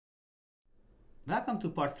Welcome to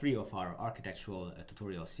part 3 of our architectural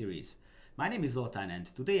tutorial series. My name is Zoltán and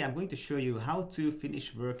today I'm going to show you how to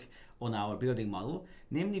finish work on our building model.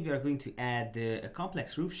 Namely, we are going to add a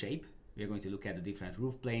complex roof shape. We are going to look at the different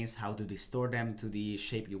roof planes, how to restore them to the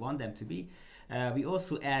shape you want them to be. We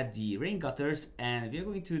also add the rain gutters, and we are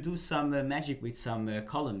going to do some magic with some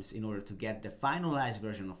columns in order to get the finalized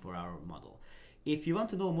version of our model. If you want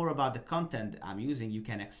to know more about the content I'm using, you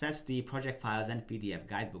can access the project files and PDF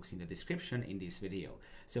guidebooks in the description in this video.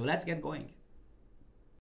 So let's get going.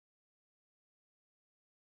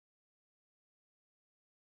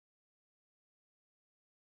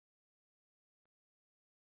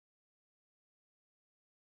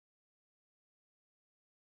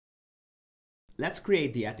 Let's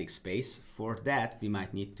create the attic space. For that, we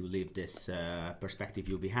might need to leave this perspective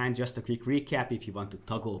view behind. Just a quick recap: if you want to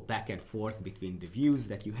toggle back and forth between the views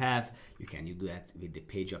that you have, you can do that with the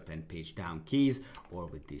page up and page down keys or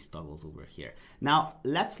with these toggles over here. Now,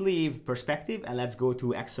 let's leave perspective and let's go to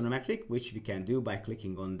axonometric, which we can do by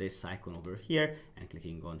clicking on this icon over here and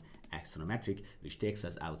clicking on axonometric, which takes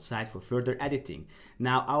us outside for further editing.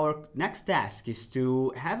 Now, our next task is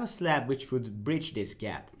to have a slab which would bridge this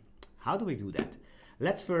gap. How do we do that?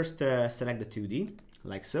 Let's first select the 2D,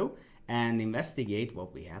 like so, and investigate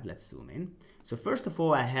what we have. Let's zoom in. So first of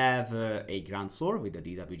all, I have a ground floor with the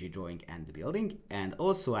DWG drawing and the building. And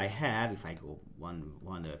also I have, if I go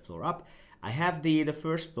one floor up, I have the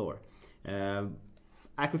first floor.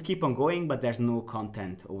 I could keep on going, but there's no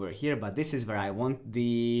content over here. But this is where I want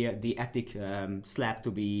the attic slab to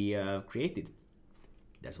be created.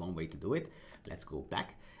 There's one way to do it. Let's go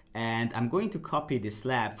back. And I'm going to copy the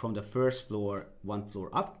slab from the first floor, one floor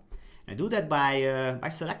up. I do that by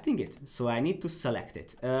selecting it. So I need to select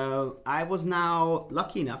it. I was now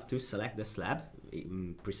lucky enough to select the slab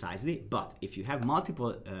precisely, but if you have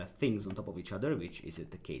multiple things on top of each other, which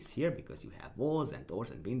isn't the case here because you have walls and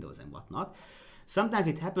doors and windows and whatnot, sometimes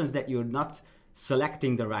it happens that you're not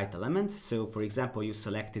selecting the right element. So for example, you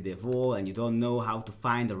selected a wall and you don't know how to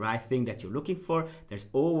find the right thing that you're looking for. There's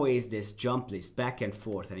always this jump list back and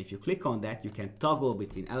forth, and if you click on that, you can toggle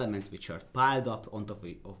between elements which are piled up on top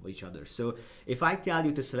of each other. So if I tell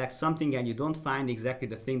you to select something and you don't find exactly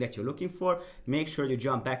the thing that you're looking for, make sure you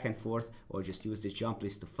jump back and forth or just use this jump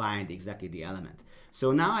list to find exactly the element.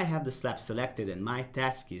 So now I have the slab selected and my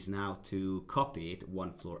task is now to copy it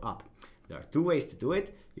one floor up. There are two ways to do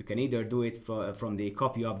it. You can either do it from the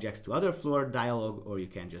copy objects to other floor dialog, or you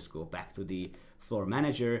can just go back to the floor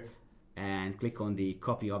manager and click on the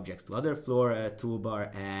copy objects to other floor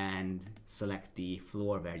toolbar and select the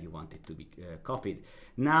floor where you want it to be copied.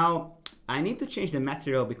 Now, I need to change the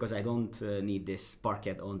material because I don't need this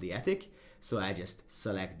parquet on the attic. So I just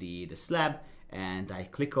select the slab and I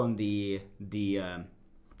click on the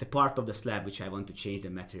part of the slab which I want to change the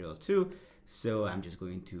material to. So I'm just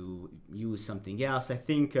going to use something else. I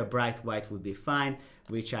think bright white would be fine,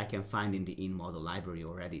 which I can find in the in-model library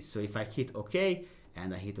already. So if I hit OK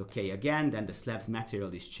and I hit OK again, then the slab's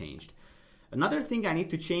material is changed. Another thing I need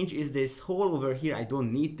to change is this hole over here. I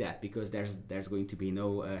don't need that because there's going to be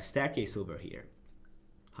no staircase over here.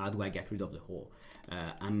 How do I get rid of the hole?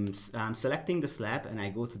 I'm selecting the slab and I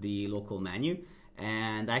go to the local menu.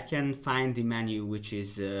 And I can find the menu which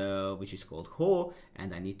is called hole,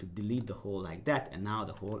 and I need to delete the hole like that, and now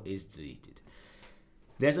the hole is deleted.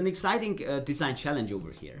 There's an exciting design challenge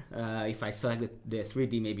over here. If I select the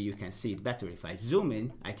 3D, maybe you can see it better. If I zoom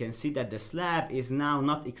in, I can see that the slab is now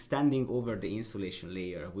not extending over the insulation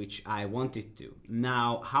layer, which I want it to.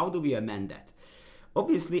 Now, how do we amend that?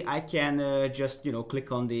 Obviously, I can just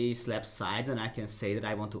click on the slab sides and I can say that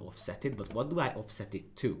I want to offset it, but what do I offset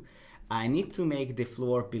it to? I need to make the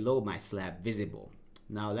floor below my slab visible.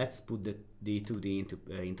 Now let's put the 2D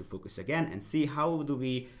into focus again and see how do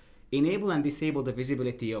we enable and disable the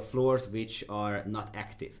visibility of floors which are not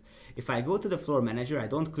active. If I go to the floor manager, I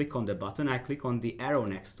don't click on the button, I click on the arrow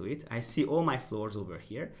next to it. I see all my floors over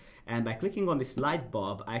here. And by clicking on this light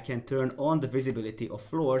bulb, I can turn on the visibility of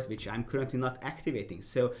floors which I'm currently not activating.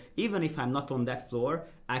 So even if I'm not on that floor,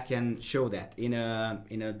 I can show that in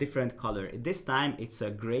a different color. This time it's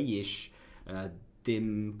a grayish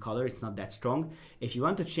dim color, it's not that strong. If you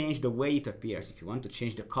want to change the way it appears, if you want to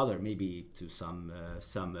change the color maybe to some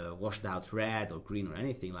washed out red or green or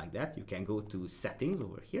anything like that, you can go to settings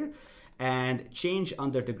over here and change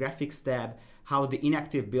under the graphics tab how the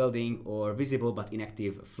inactive building or visible but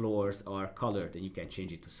inactive floors are colored, and you can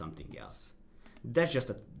change it to something else. That's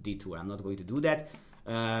just a detour, I'm not going to do that.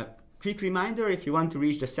 Quick reminder, if you want to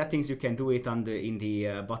reach the settings, you can do it in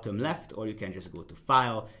the bottom left, or you can just go to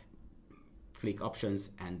File, click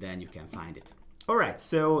Options, and then you can find it. Alright,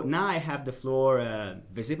 so now I have the floor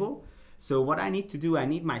visible. So what I need to do, I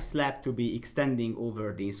need my slab to be extending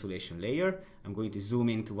over the insulation layer. I'm going to zoom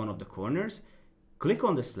into one of the corners, click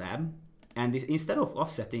on the slab, and instead of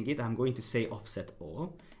offsetting it, I'm going to say offset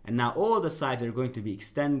all. And now all the sides are going to be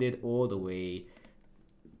extended all the way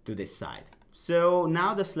to this side. So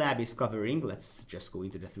now the slab is covering, let's just go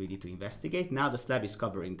into the 3D to investigate. Now the slab is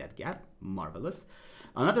covering that gap, marvelous.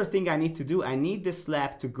 Another thing I need to do, I need the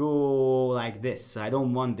slab to go like this. I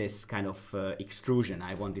don't want this kind of extrusion.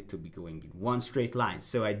 I want it to be going in one straight line.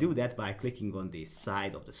 So I do that by clicking on the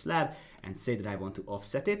side of the slab and say that I want to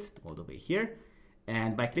offset it all the way here.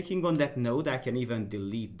 And by clicking on that node, I can even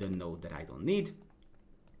delete the node that I don't need.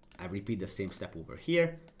 I repeat the same step over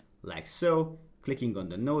here, like so. Clicking on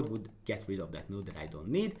the node would get rid of that node that I don't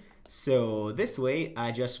need. So this way,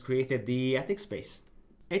 I just created the attic space.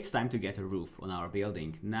 It's time to get a roof on our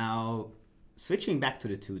building. Now, switching back to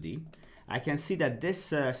the 2D, I can see that this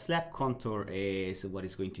slab contour is what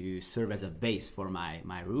is going to serve as a base for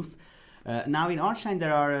my roof. Now in ARCHLine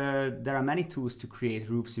there are many tools to create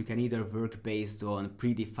roofs. You can either work based on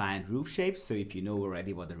predefined roof shapes. So if you know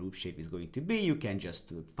already what the roof shape is going to be, you can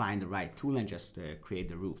just find the right tool and just create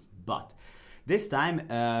the roof. But this time,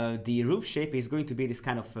 the roof shape is going to be this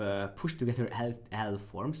kind of push together L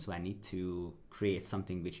form. So I need to create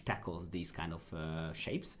something which tackles these kind of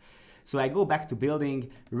shapes. So I go back to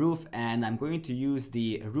building roof and I'm going to use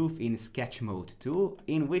the roof in sketch mode tool,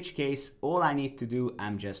 in which case all I need to do,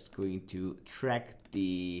 I'm just going to track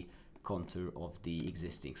the contour of the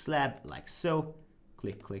existing slab like so.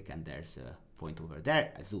 Click, and there's a point over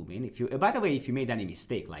there. I zoom in. If you, by the way, if you made any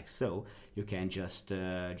mistake like so, you can just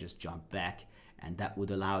jump back, and that would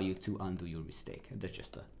allow you to undo your mistake. That's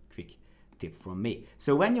just a quick tip from me.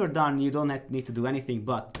 So when you're done, you don't need to do anything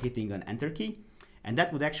but hitting an enter key, and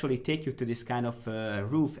that would actually take you to this kind of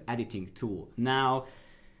roof editing tool. Now,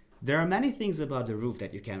 there are many things about the roof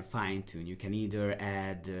that you can fine tune. You can either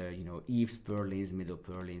add, you know, eaves, purlins, middle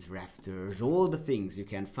purlins, rafters, all the things. You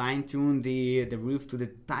can fine tune the roof to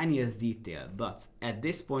the tiniest detail. But at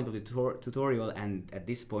this point of the tutorial and at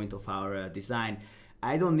this point of our design,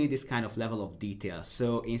 I don't need this kind of level of detail.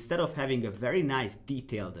 So instead of having a very nice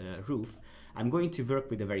detailed roof, I'm going to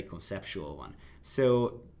work with a very conceptual one.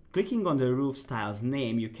 So clicking on the roof style's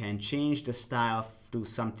name, you can change the style to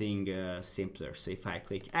something simpler. So if I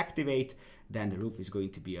click activate, then the roof is going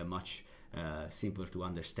to be a much simpler to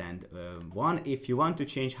understand one. If you want to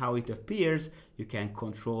change how it appears, you can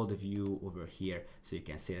control the view over here. So you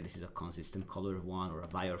can say that this is a consistent color one or a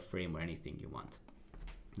wireframe or anything you want.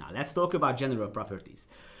 Now let's talk about general properties.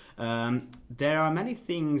 There are many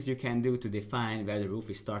things you can do to define where the roof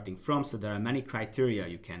is starting from. So there are many criteria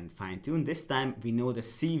you can fine tune. This time we know the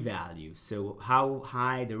C value. So how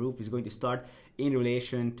high the roof is going to start in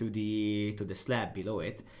relation to the slab below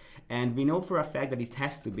it. And we know for a fact that it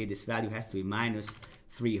has to be, this value has to be minus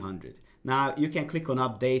 300. Now you can click on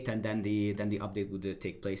update and then the update would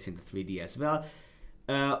take place in the 3D as well.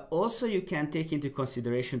 Also, you can take into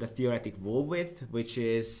consideration the theoretic wall width, which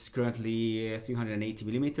is currently 380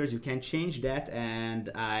 millimeters. You can change that, and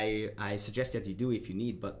I suggest that you do if you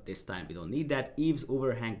need, but this time we don't need that. Eaves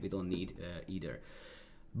overhang we don't need either.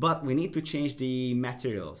 But we need to change the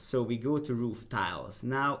materials, so we go to roof tiles.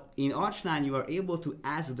 Now, in ARCHLine, you are able to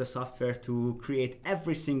ask the software to create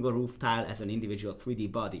every single roof tile as an individual 3D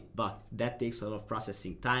body, but that takes a lot of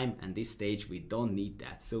processing time, and this stage we don't need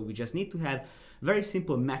that. So we just need to have very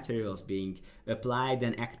simple materials being applied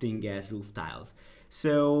and acting as roof tiles.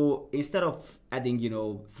 So instead of adding, you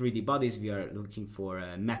know, 3D bodies, we are looking for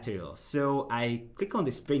materials. So I click on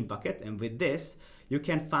this paint bucket, and with this, you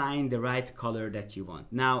can find the right color that you want.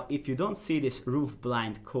 Now, if you don't see this roof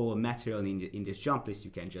blind core material in this jump list,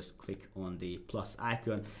 you can just click on the plus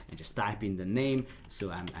icon and just type in the name. So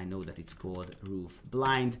I know that it's called roof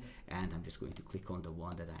blind, and I'm just going to click on the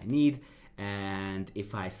one that I need. And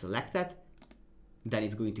if I select that, then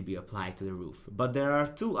it's going to be applied to the roof. But there are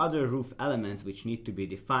two other roof elements which need to be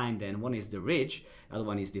defined, and one is the ridge, the other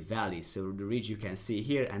one is the valley. So the ridge you can see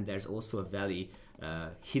here, and there's also a valley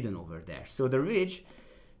hidden over there. So the ridge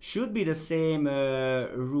should be the same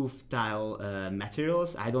roof tile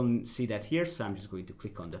materials. I don't see that here, so I'm just going to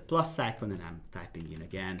click on the plus icon and I'm typing in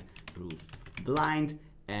again roof blind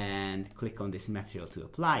and click on this material to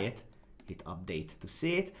apply it. Hit update to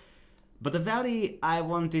see it. But the valley, I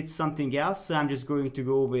wanted something else, so I'm just going to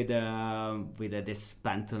go with this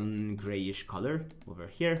Pantone grayish color over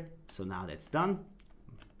here. So now that's done.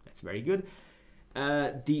 That's very good.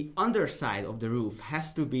 The underside of the roof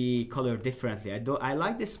has to be colored differently. I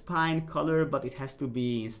like this pine color, but it has to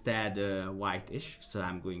be instead whitish. So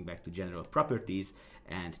I'm going back to general properties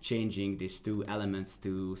and changing these two elements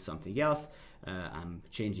to something else. I'm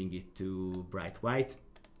changing it to bright white,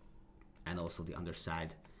 and also the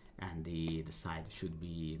underside and the side should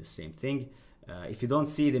be the same thing. If you don't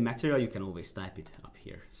see the material, you can always type it up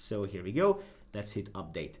here. So here we go. Let's hit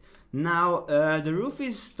update. Now the roof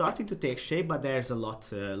is starting to take shape, but there's a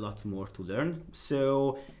lot more to learn.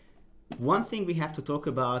 So one thing we have to talk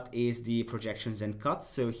about is the projections and cuts.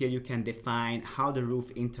 So here you can define how the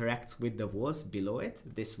roof interacts with the walls below it.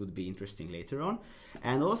 This would be interesting later on.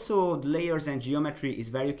 And also the layers and geometry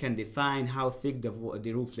is where you can define how thick the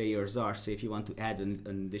roof layers are. So if you want to add an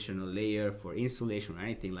additional layer for insulation or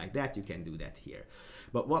anything like that, you can do that here.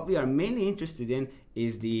 But what we are mainly interested in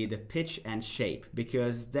is the pitch and shape,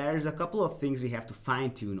 because there's a couple of things we have to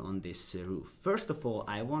fine tune on this roof. First of all,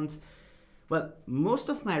 well, most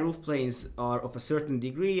of my roof planes are of a certain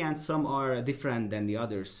degree and some are different than the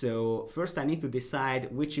others. So first I need to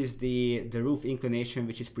decide which is the roof inclination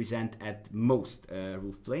which is present at most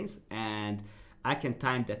roof planes, and I can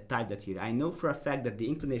type that here. I know for a fact that the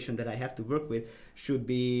inclination that I have to work with should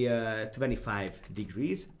be 25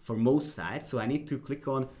 degrees for most sides. So I need to click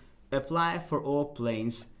on apply for all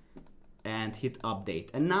planes and hit update.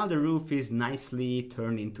 And now the roof is nicely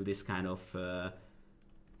turned into this kind of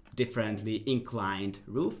differently inclined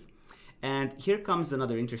roof. And here comes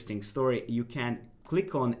another interesting story. You can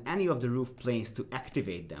click on any of the roof planes to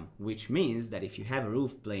activate them, which means that if you have a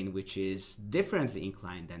roof plane which is differently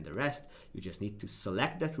inclined than the rest, you just need to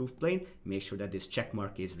select that roof plane, make sure that this check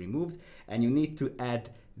mark is removed, and you need to add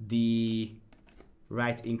the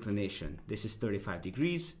right inclination. This is 35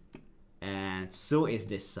 degrees, and so is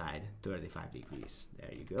this side, 35 degrees.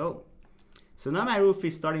 There you go. So now my roof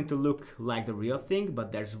is starting to look like the real thing,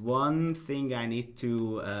 but there's one thing I need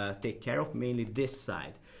to take care of, mainly this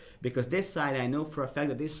side. Because this side, I know for a fact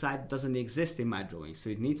that this side doesn't exist in my drawing,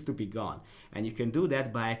 so it needs to be gone. And you can do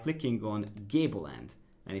that by clicking on gable end.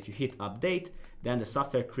 And if you hit update, then the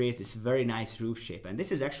software creates this very nice roof shape. And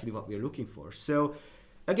this is actually what we're looking for. So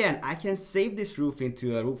again, I can save this roof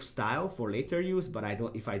into a roof style for later use, but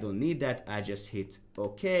if I don't need that, I just hit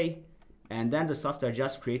OK. And then the software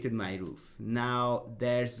just created my roof. Now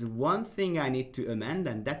there's one thing I need to amend,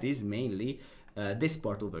 and that is mainly this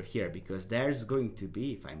part over here, because there's going to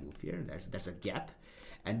be, if I move here, there's a gap,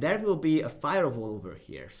 and there will be a firewall over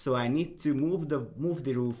here. So I need to move the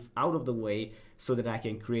roof out of the way so that I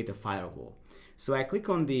can create a firewall. So I click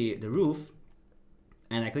on the roof,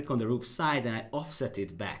 and I click on the roof side and I offset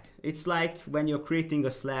it back. It's like when you're creating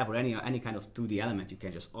a slab or any kind of 2D element, you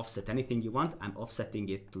can just offset anything you want. I'm offsetting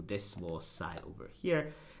it to this wall side over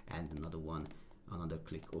here, and another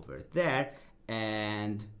click over there,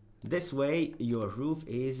 and this way your roof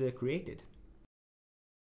is created.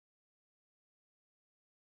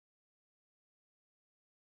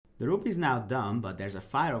 The roof is now done, but there's a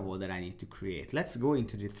firewall that I need to create. Let's go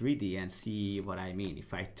into the 3D and see what I mean.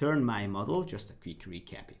 If I turn my model, just a quick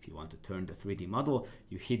recap. If you want to turn the 3D model,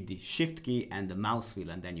 you hit the Shift key and the mouse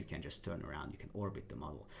wheel, and then you can just turn around. You can orbit the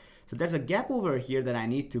model. So there's a gap over here that I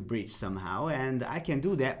need to bridge somehow, and I can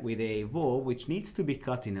do that with a wall which needs to be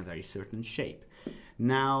cut in a very certain shape.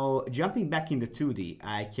 Now, jumping back into 2D,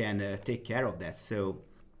 I can take care of that. So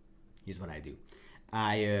here's what I do.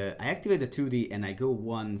 I activate the 2D and I go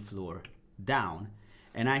one floor down,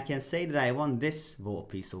 and I can say that I want this wall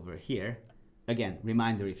piece over here. Again,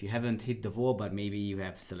 reminder, if you haven't hit the wall but maybe you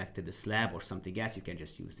have selected the slab or something else, you can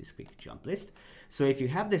just use this quick jump list. So if you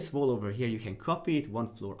have this wall over here, you can copy it one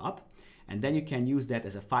floor up, and then you can use that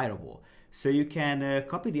as a firewall. So you can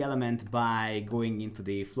copy the element by going into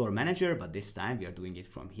the floor manager, but this time we are doing it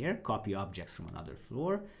from here. Copy objects from another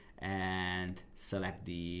floor and select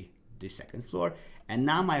the second floor. And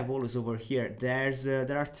now my wall is over here.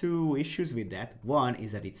 There are two issues with that. One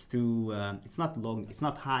is that it's not long, it's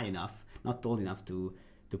not high enough, not tall enough to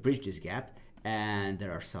bridge this gap, and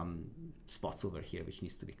there are some spots over here which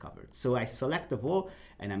needs to be covered. So I select the wall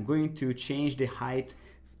and I'm going to change the height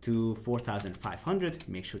to 4500,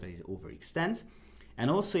 make sure that it overextends. And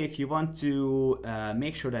also, if you want to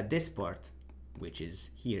make sure that this part, which is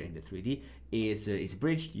here in the 3D, is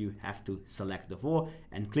bridged, you have to select the wall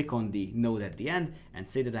and click on the node at the end and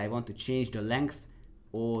say that I want to change the length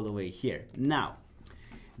all the way here. Now,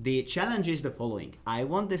 the challenge is the following. I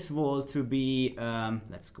want this wall to be,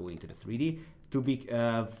 let's go into the 3D, to be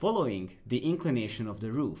following the inclination of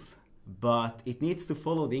the roof, but it needs to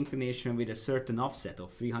follow the inclination with a certain offset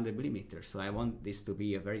of 300 millimeters. So I want this to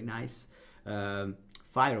be a very nice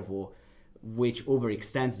firewall which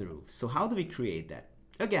overextends the roof. So how do we create that?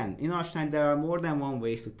 Again, in ARCHLine there are more than one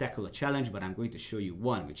ways to tackle a challenge, but I'm going to show you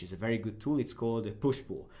one, which is a very good tool. It's called a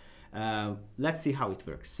push-pull. Let's see how it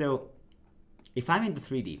works. So if I'm in the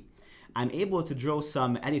 3D, I'm able to draw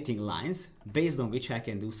some editing lines based on which I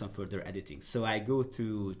can do some further editing. So I go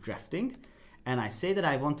to drafting and I say that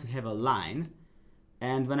I want to have a line.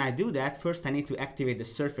 And when I do that, first I need to activate the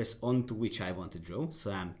surface onto which I want to draw.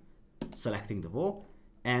 So I'm selecting the wall.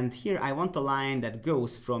 And here I want a line that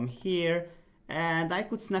goes from here, and I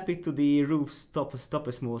could snap it to the roof's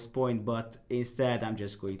topmost point, but instead I'm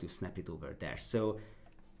just going to snap it over there. So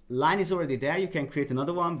line is already there. You can create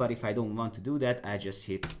another one, but if I don't want to do that, I just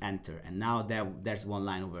hit enter. And now there's one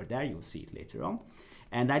line over there. You'll see it later on.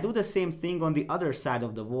 And I do the same thing on the other side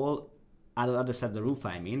of the wall, on the other side of the roof,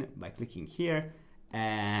 I mean, by clicking here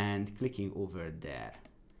and clicking over there.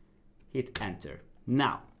 Hit enter.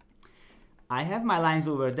 Now, I have my lines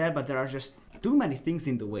over there, but there are just too many things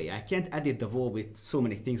in the way. I can't edit the wall with so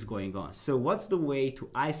many things going on. So what's the way to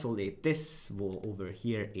isolate this wall over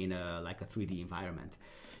here in like a 3D environment?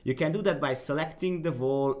 You can do that by selecting the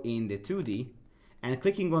wall in the 2D and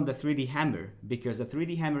clicking on the 3D hammer, because the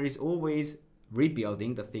 3D hammer is always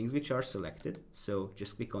rebuilding the things which are selected. So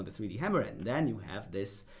just click on the 3D hammer and then you have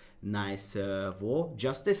this nice wall,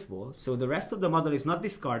 just this wall. So the rest of the model is not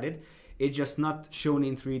discarded. It's just not shown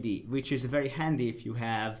in 3D, which is very handy if you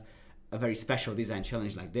have a very special design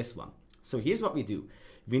challenge like this one. So here's what we do.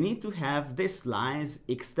 We need to have these lines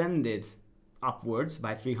extended upwards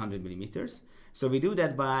by 300 millimeters. So we do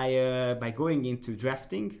that by going into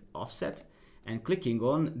drafting, offset, and clicking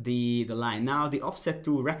on the line. Now the offset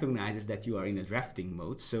tool recognizes that you are in a drafting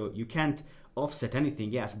mode, so you can't offset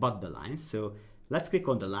anything else but the line. So let's click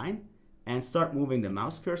on the line and start moving the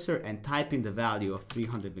mouse cursor and type in the value of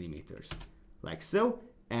 300 millimeters, like so,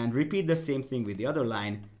 and repeat the same thing with the other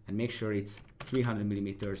line and make sure it's 300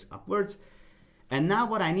 millimeters upwards. And now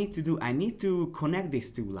what I need to do, I need to connect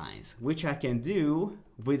these two lines, which I can do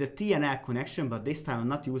with a T and L connection, but this time I'm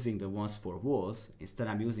not using the ones for walls. Instead,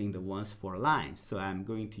 I'm using the ones for lines. So I'm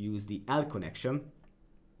going to use the L connection,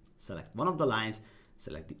 select one of the lines,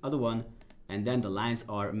 select the other one, and then the lines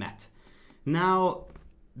are met. Now,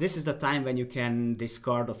 this is the time when you can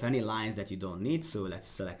discard of any lines that you don't need. So let's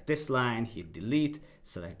select this line, hit delete,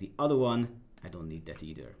 select the other one. I don't need that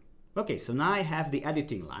either. Okay, so now I have the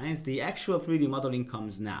editing lines. The actual 3D modeling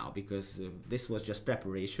comes now, because this was just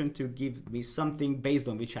preparation to give me something based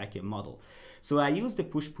on which I can model. So I use the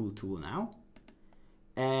push-pull tool now.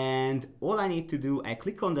 And all I need to do, I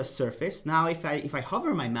click on the surface. Now if I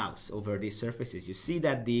hover my mouse over these surfaces, you see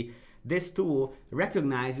that this tool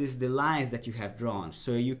recognizes the lines that you have drawn.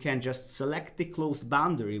 So you can just select the closed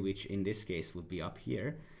boundary, which in this case would be up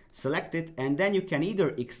here. Select it, and then you can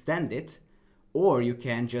either extend it, or you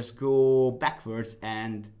can just go backwards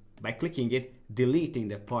and by clicking it, deleting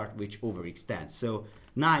the part which overextends. So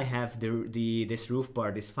now I have this roof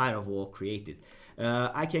part, this firewall created.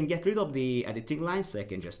 I can get rid of the editing lines, so I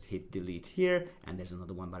can just hit delete here, and there's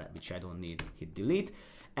another one which I don't need, hit delete.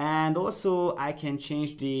 And also I can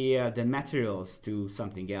change the materials to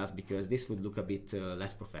something else, because this would look a bit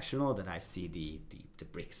less professional that I see the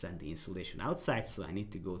bricks and the insulation outside. So I need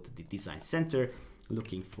to go to the design center,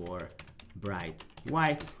 looking for bright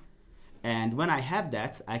white. And when I have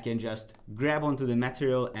that, I can just grab onto the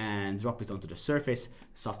material and drop it onto the surface.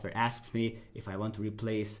 Software asks me if I want to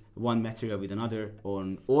replace one material with another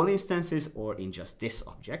on all instances or in just this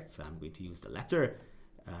object. So I'm going to use the latter.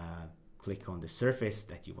 Click on the surface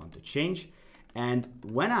that you want to change. And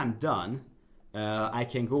when I'm done, I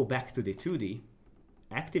can go back to the 2D,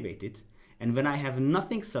 activate it. And when I have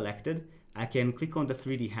nothing selected, I can click on the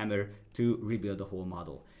 3D hammer to rebuild the whole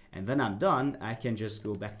model. And when I'm done, I can just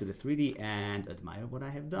go back to the 3D and admire what I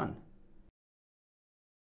have done.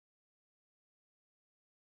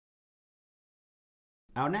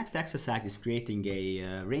 Our next exercise is creating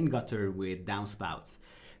a rain gutter with downspouts.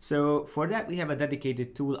 So for that, we have a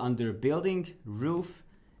dedicated tool under building, roof,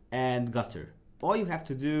 and gutter. All you have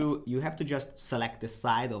to do, you have to just select the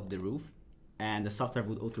side of the roof, and the software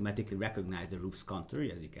would automatically recognize the roof's contour,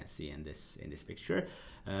 as you can see in this picture.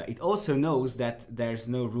 It also knows that there's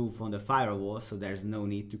no roof on the firewall, so there's no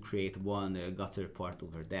need to create one gutter part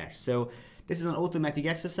over there. So this is an automatic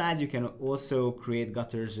exercise. You can also create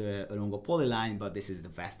gutters along a polyline, but this is the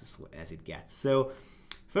fastest as it gets. So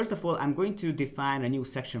first of all, I'm going to define a new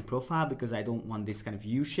section profile, because I don't want this kind of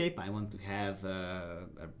U shape. I want to have a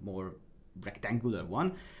more rectangular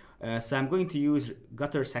one. So I'm going to use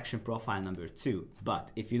gutter section profile number 2.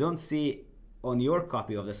 But if you don't see on your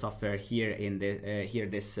copy of the software here in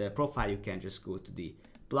this profile, you can just go to the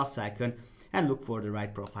plus icon and look for the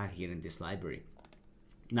right profile here in this library.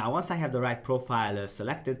 Now, once I have the right profile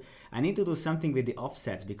selected, I need to do something with the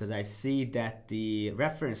offsets, because I see that the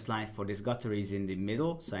reference line for this gutter is in the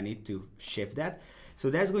middle, so I need to shift that. So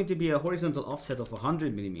there's going to be a horizontal offset of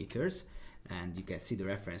 100 millimeters, and you can see the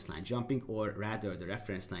reference line jumping, or rather the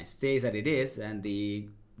reference line stays as it is, and the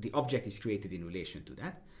object is created in relation to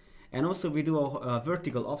that. And also we do a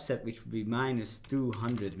vertical offset, which will be minus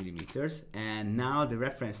 200 millimeters, and now the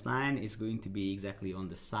reference line is going to be exactly on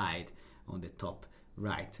the side, on the top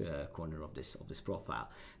right corner of this profile.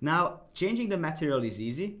 Now changing the material is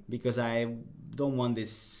easy because I don't want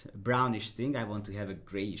this brownish thing. I want to have a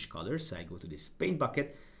grayish color, so I go to this paint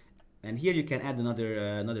bucket, and here you can add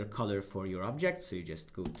another color for your object. So you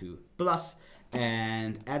just go to plus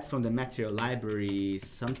and add from the material library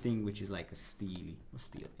something which is like a steel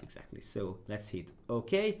exactly. So let's hit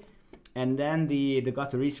OK, and then the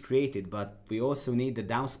gutter is created, but we also need the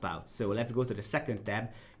downspout. So let's go to the second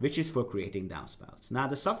tab, which is for creating downspouts. Now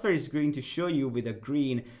the software is going to show you with a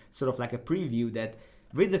green, sort of like a preview, that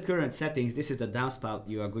with the current settings, this is the downspout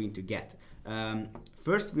you are going to get.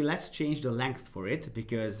 First, let's change the length for it,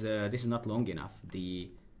 because this is not long enough.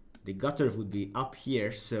 The gutter would be up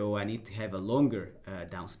here, so I need to have a longer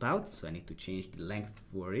downspout. So I need to change the length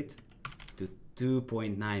for it to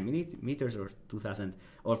 2.9 millimeters, or 2000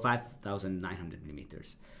 or 5,900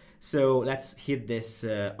 millimeters. So let's hit this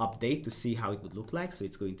update to see how it would look like. So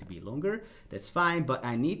it's going to be longer. That's fine, but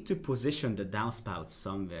I need to position the downspout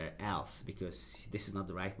somewhere else, because this is not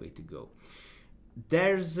the right way to go.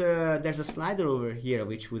 There's a slider over here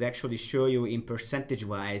which would actually show you in percentage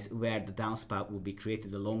wise where the downspout will be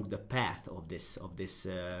created along the path of this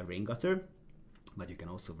rain gutter, but you can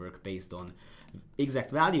also work based on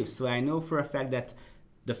exact values. So I know for a fact that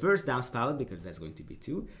the first downspout, because there's going to be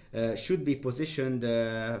two, should be positioned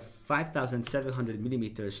 5,700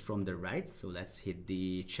 millimeters from the right. So let's hit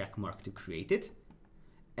the check mark to create it.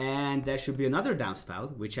 And there should be another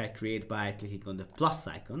downspout, which I create by clicking on the plus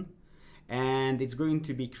icon. And it's going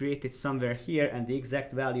to be created somewhere here, and the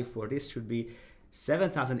exact value for this should be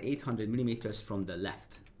 7,800 millimeters from the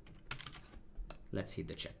left. Let's hit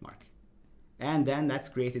the check mark. And then that's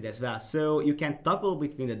created as well. So you can toggle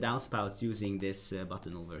between the downspouts using this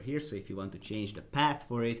button over here. So if you want to change the path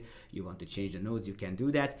for it, you want to change the nodes, you can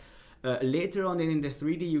do that. Later on in the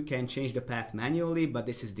 3D, you can change the path manually, but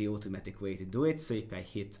this is the automatic way to do it. So if I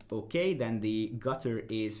hit OK, then the gutter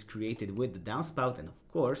is created with the downspout. And of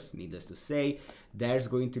course, needless to say, there's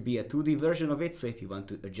going to be a 2D version of it. So if you want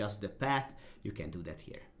to adjust the path, you can do that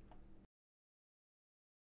here.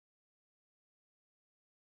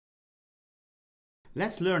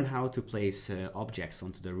 Let's learn how to place objects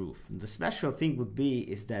onto the roof. The special thing would be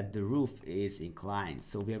is that the roof is inclined.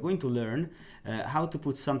 So we are going to learn how to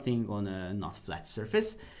put something on a not flat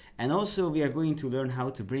surface. And also we are going to learn how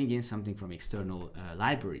to bring in something from external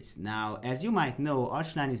libraries. Now, as you might know,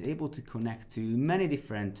 ARCHLine is able to connect to many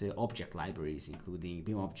different object libraries, including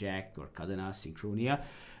BIMobject or Cadena, Synchronia,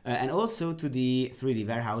 and also to the 3D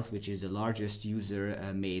Warehouse, which is the largest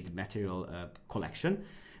user-made material collection.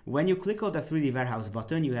 When you click on the 3D Warehouse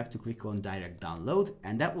button, you have to click on Direct Download,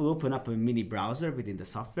 and that will open up a mini browser within the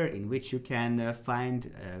software in which you can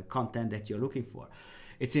find content that you're looking for.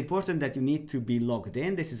 It's important that you need to be logged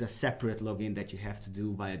in. This is a separate login that you have to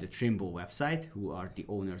do via the Trimble website, who are the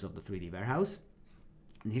owners of the 3D Warehouse.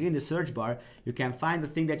 And here in the search bar, you can find the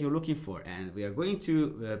thing that you're looking for, and we are going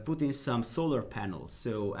to put in some solar panels.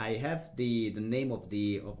 So I have the name of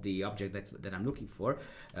the object that I'm looking for.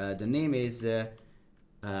 The name is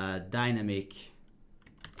dynamic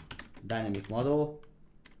model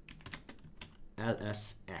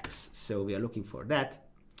LSX. So we are looking for that,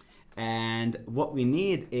 and what we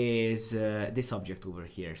need is this object over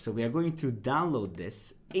here. So we are going to download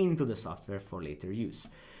this into the software for later use.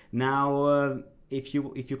 Now if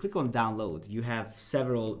you click on download, you have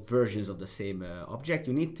several versions of the same object.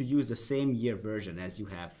 You need to use the same year version as you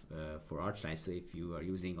have for ARCHLine. So if you are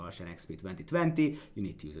using ARCHLine.XP 2020, you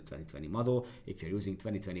need to use the 2020 model. If you're using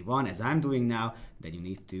 2021, as I'm doing now, then you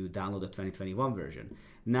need to download the 2021 version.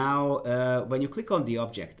 Now, when you click on the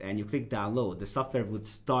object and you click download, the software would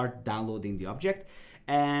start downloading the object.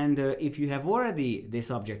 And if you have already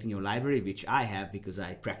this object in your library, which I have because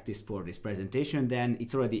I practiced for this presentation, then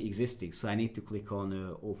it's already existing. So I need to click on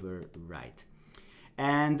overwrite.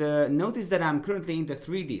 And notice that I'm currently in the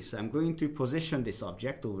 3D. So I'm going to position this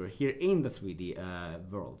object over here in the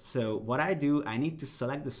 3D world. So what I do, I need to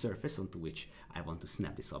select the surface onto which I want to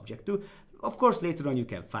snap this object to. Of course, later on you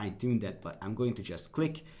can fine tune that, but I'm going to just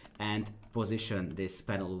click and position this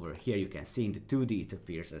panel over here. You can see in the 2D it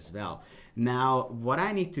appears as well. Now, what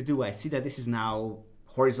I need to do, I see that this is now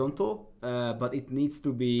horizontal, but it needs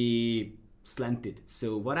to be slanted.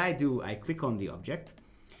 So what I do, I click on the object,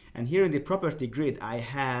 and here in the property grid, I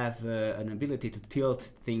have an ability to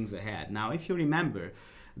tilt things ahead. Now, if you remember,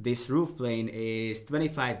 this roof plane is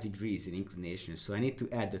 25 degrees in inclination, so I need to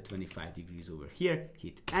add the 25 degrees over here,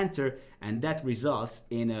 hit enter, and that results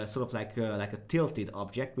in a sort of like a tilted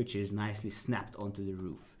object which is nicely snapped onto the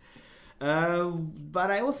roof. But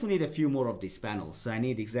I also need a few more of these panels, so I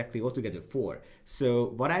need exactly altogether 4.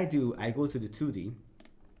 So what I do, I go to the 2D,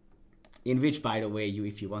 in which, by the way,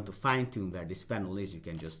 if you want to fine-tune where this panel is, you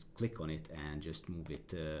can just click on it and just move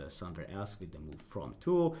it somewhere else with the move from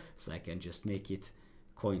tool. So I can just make it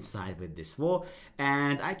coincide with this wall,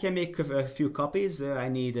 and I can make a few copies. I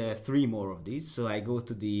need 3 more of these, so I go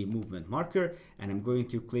to the movement marker and I'm going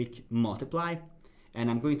to click multiply,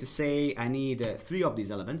 and I'm going to say I need 3 of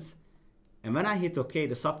these elements. And when I hit OK,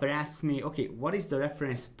 the software asks me, okay, what is the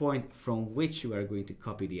reference point from which you are going to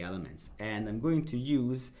copy the elements? And I'm going to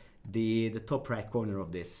use the top right corner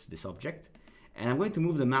of this object, and I'm going to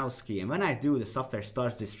move the mouse key, and when I do, the software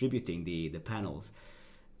starts distributing the panels.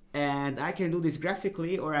 And I can do this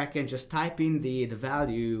graphically, or I can just type in the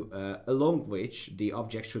value along which the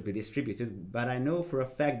object should be distributed, but I know for a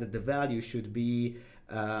fact that the value should be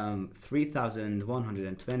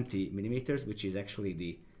 3120 millimeters, which is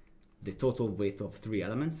actually the total width of 3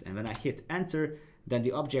 elements. And when I hit enter, then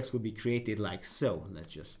the objects will be created like so.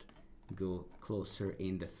 Let's just go closer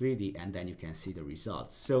in the 3D, and then you can see the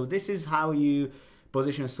results. So this is how you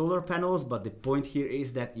position solar panels, but the point here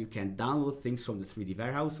is that you can download things from the 3D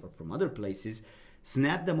warehouse or from other places,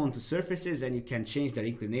 snap them onto surfaces, and you can change their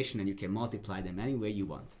inclination and you can multiply them any way you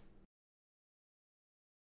want.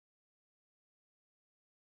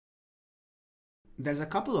 There's a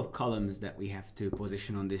couple of columns that we have to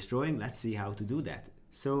position on this drawing. Let's see how to do that.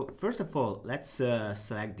 So first of all, let's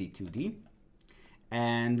select the 2D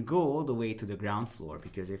and go all the way to the ground floor,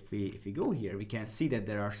 because if we go here, we can see that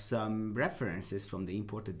there are some references from the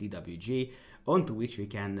imported DWG onto which we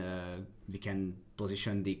can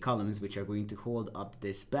position the columns which are going to hold up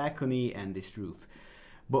this balcony and this roof.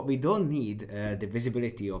 But we don't need the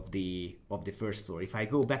visibility of the first floor. If I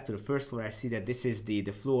go back to the first floor, I see that this is the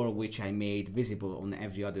floor which I made visible on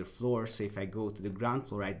every other floor. So if I go to the ground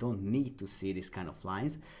floor, I don't need to see this kind of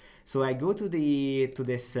lines. So I go to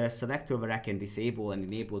this selector where I can disable and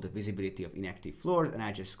enable the visibility of inactive floors, and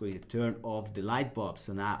I just going to turn off the light bulb.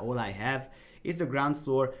 So now all I have is the ground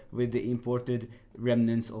floor with the imported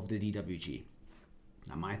remnants of the DWG.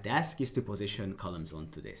 Now my task is to position columns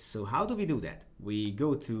onto this. So how do we do that? We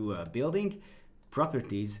go to Building,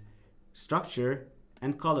 Properties, Structure,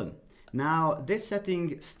 and Column. Now this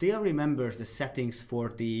setting still remembers the settings for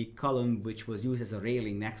the column which was used as a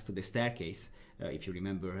railing next to the staircase, if you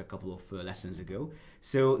remember a couple of lessons ago.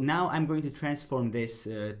 So now I'm going to transform this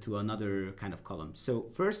to another kind of column. So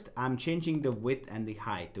first I'm changing the width and the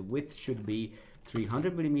height. The width should be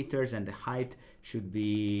 300 millimeters and the height should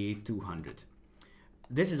be 200.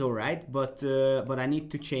 This is all right, but I need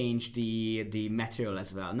to change the material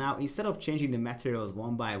as well. Now instead of changing the materials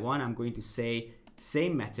one by one, I'm going to say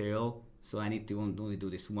same material, so I need to only do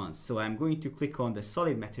this once. So I'm going to click on the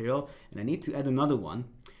solid material and I need to add another one.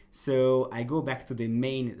 So I go back to the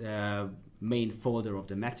main folder of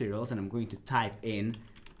the materials and I'm going to type in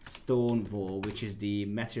stone wall, which is the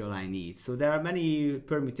material I need. So there are many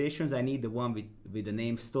permutations. I need the one with the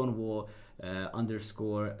name stone wall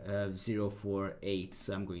underscore 048.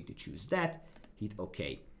 So I'm going to choose that, hit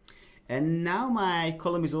OK. And now my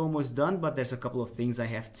column is almost done, but there's a couple of things I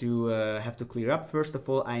have to clear up. First of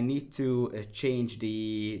all, I need to change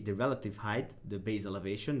the relative height, the base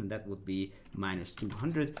elevation, and that would be minus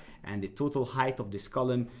 200, and the total height of this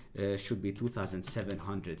column should be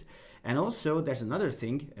 2700. And also there's another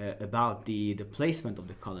thing about the placement of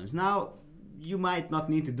the columns. Now you might not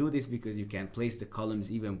need to do this because you can place the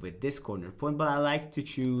columns even with this corner point, but I like to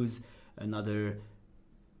choose another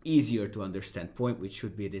easier to understand point, which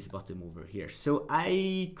should be this bottom over here. So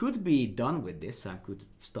I could be done with this. I could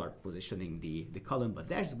start positioning the column, but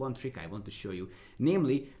there's one trick I want to show you,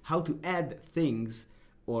 namely how to add things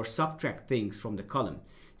or subtract things from the column.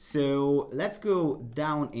 So let's go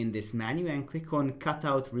down in this menu and click on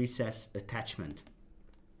Cutout Recess Attachment.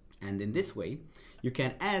 And in this way, you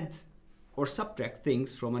can add or subtract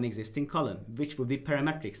things from an existing column, which will be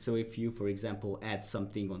parametric. So if you, for example, add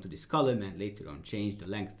something onto this column and later on change the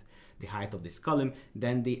length, the height of this column,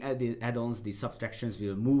 then the add-ons, the subtractions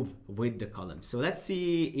will move with the column. So let's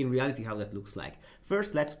see in reality how that looks like.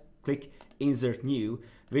 First, let's click Insert New,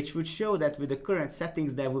 which would show that with the current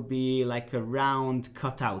settings, there would be like a round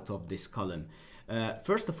cutout of this column.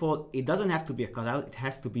 First of all, it doesn't have to be a cutout, it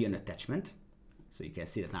has to be an attachment. So you can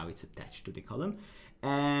see that now it's attached to the column.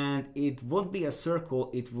 And it won't be a circle,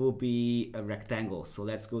 it will be a rectangle. So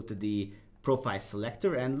let's go to the profile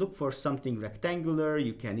selector and look for something rectangular.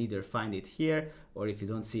 You can either find it here, or if you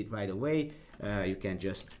don't see it right away, you can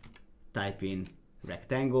just type in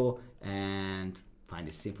rectangle and find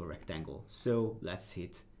a simple rectangle. So let's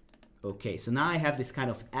hit OK. So now I have this kind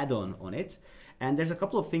of add-on on it. And there's a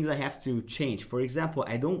couple of things I have to change. For example,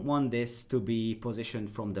 I don't want this to be positioned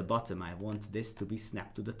from the bottom. I want this to be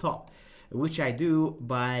snapped to the top, which I do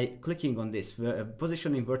by clicking on this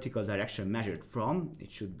position in vertical direction measured from. It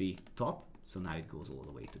should be top. So now it goes all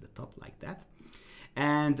the way to the top like that.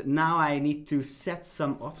 And now I need to set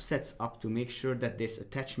some offsets up to make sure that this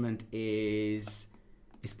attachment is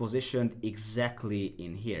positioned exactly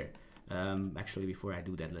in here. Actually, before I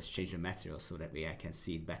do that, let's change the material so that way I can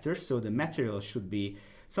see it better. So the material should be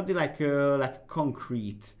something like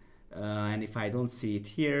concrete. And if I don't see it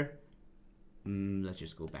here, let's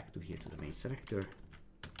just go back to here to the main selector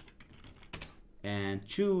and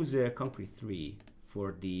choose concrete 3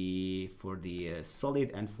 for the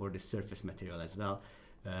solid and for the surface material as well.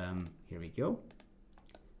 Here we go.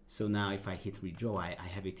 So now if I hit redraw, I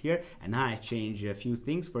have it here, and now I change a few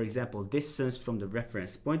things. For example, distance from the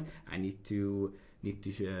reference point. I need to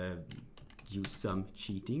use some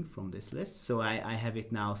cheating from this list. So I have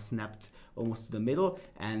it now snapped almost to the middle,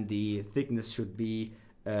 and the thickness should be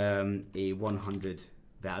a 100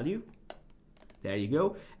 value. There you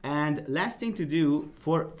go. And last thing to do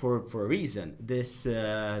for a reason, this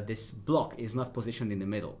block is not positioned in the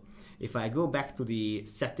middle. If I go back to the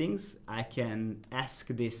settings, I can ask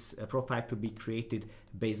this profile to be created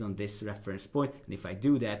based on this reference point. And if I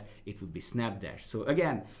do that, it would be snapped there. So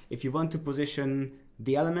again, if you want to position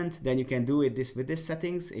the element, then you can do it with this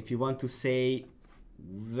settings. If you want to say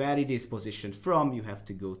where it is positioned from, you have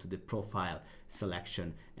to go to the profile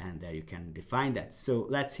selection, and there you can define that. So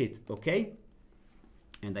let's hit OK.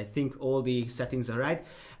 And I think all the settings are right.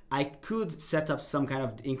 I could set up some kind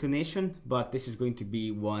of inclination, but this is going to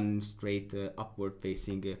be one straight upward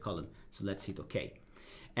facing column. So let's hit OK.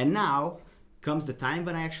 And now comes the time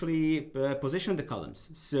when I actually position the columns.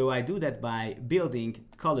 So I do that by building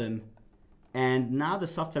column, and now the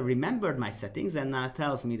software remembered my settings and now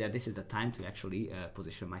tells me that this is the time to actually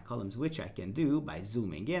position my columns, which I can do by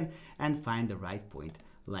zooming in and find the right point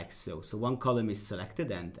like so. So one column is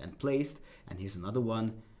selected and placed, and here's another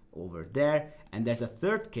one over there, and there's a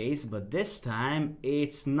third case, but this time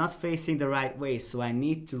it's not facing the right way, so I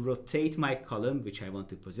need to rotate my column, which I want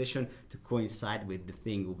to position to coincide with the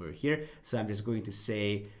thing over here. So I'm just going to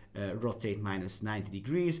say rotate minus 90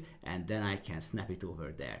 degrees, and then I can snap it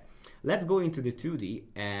over there. Let's go into the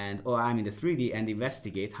 2D or I'm in the 3D and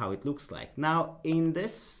investigate how it looks like. Now in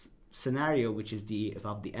this scenario, which is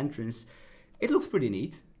above the entrance, it looks pretty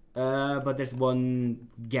neat. But there's one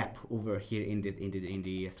gap over here in the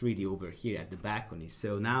 3D over here at the balcony.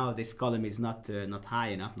 So now this column is not high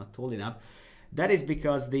enough, not tall enough. That is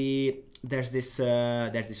because there's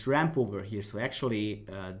this ramp over here. So actually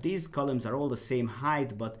these columns are all the same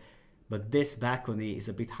height, but this balcony is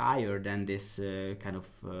a bit higher than this kind of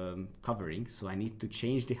covering. So I need to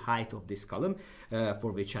change the height of this column,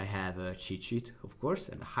 for which I have a cheat sheet, of course,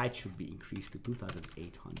 and the height should be increased to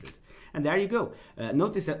 2,800. And there you go.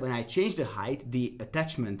 Notice that when I change the height, the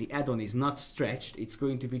attachment, the add-on is not stretched. It's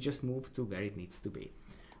going to be just moved to where it needs to be.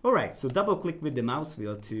 All right, so double click with the mouse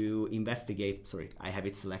wheel to investigate. Sorry, I have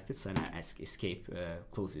it selected, so I escape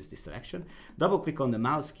closes the selection. Double click on the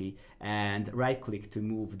mouse key and right click to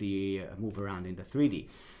move around in the 3D.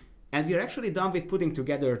 And we're actually done with putting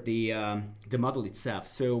together the model itself.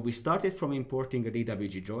 So we started from importing a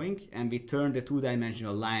DWG drawing, and we turned the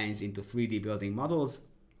two-dimensional lines into 3D building models.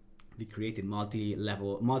 We created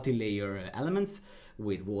multi-layer elements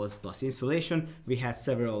with walls plus insulation. We had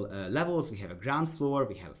several levels. We have a ground floor,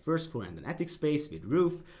 we have a first floor and an attic space with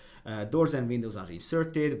roof. Doors and windows are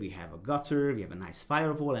inserted. We have a gutter, we have a nice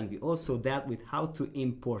firewall, and we also dealt with how to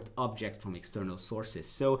import objects from external sources.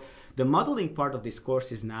 So the modeling part of this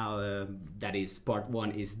course is now, that is part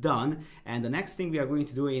 1 is done. And the next thing we are going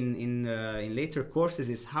to do in later courses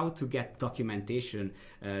is how to get documentation,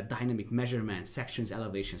 dynamic measurements, sections,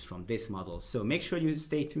 elevations from this model. So make sure you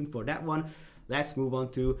stay tuned for that one. Let's move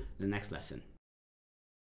on to the next lesson.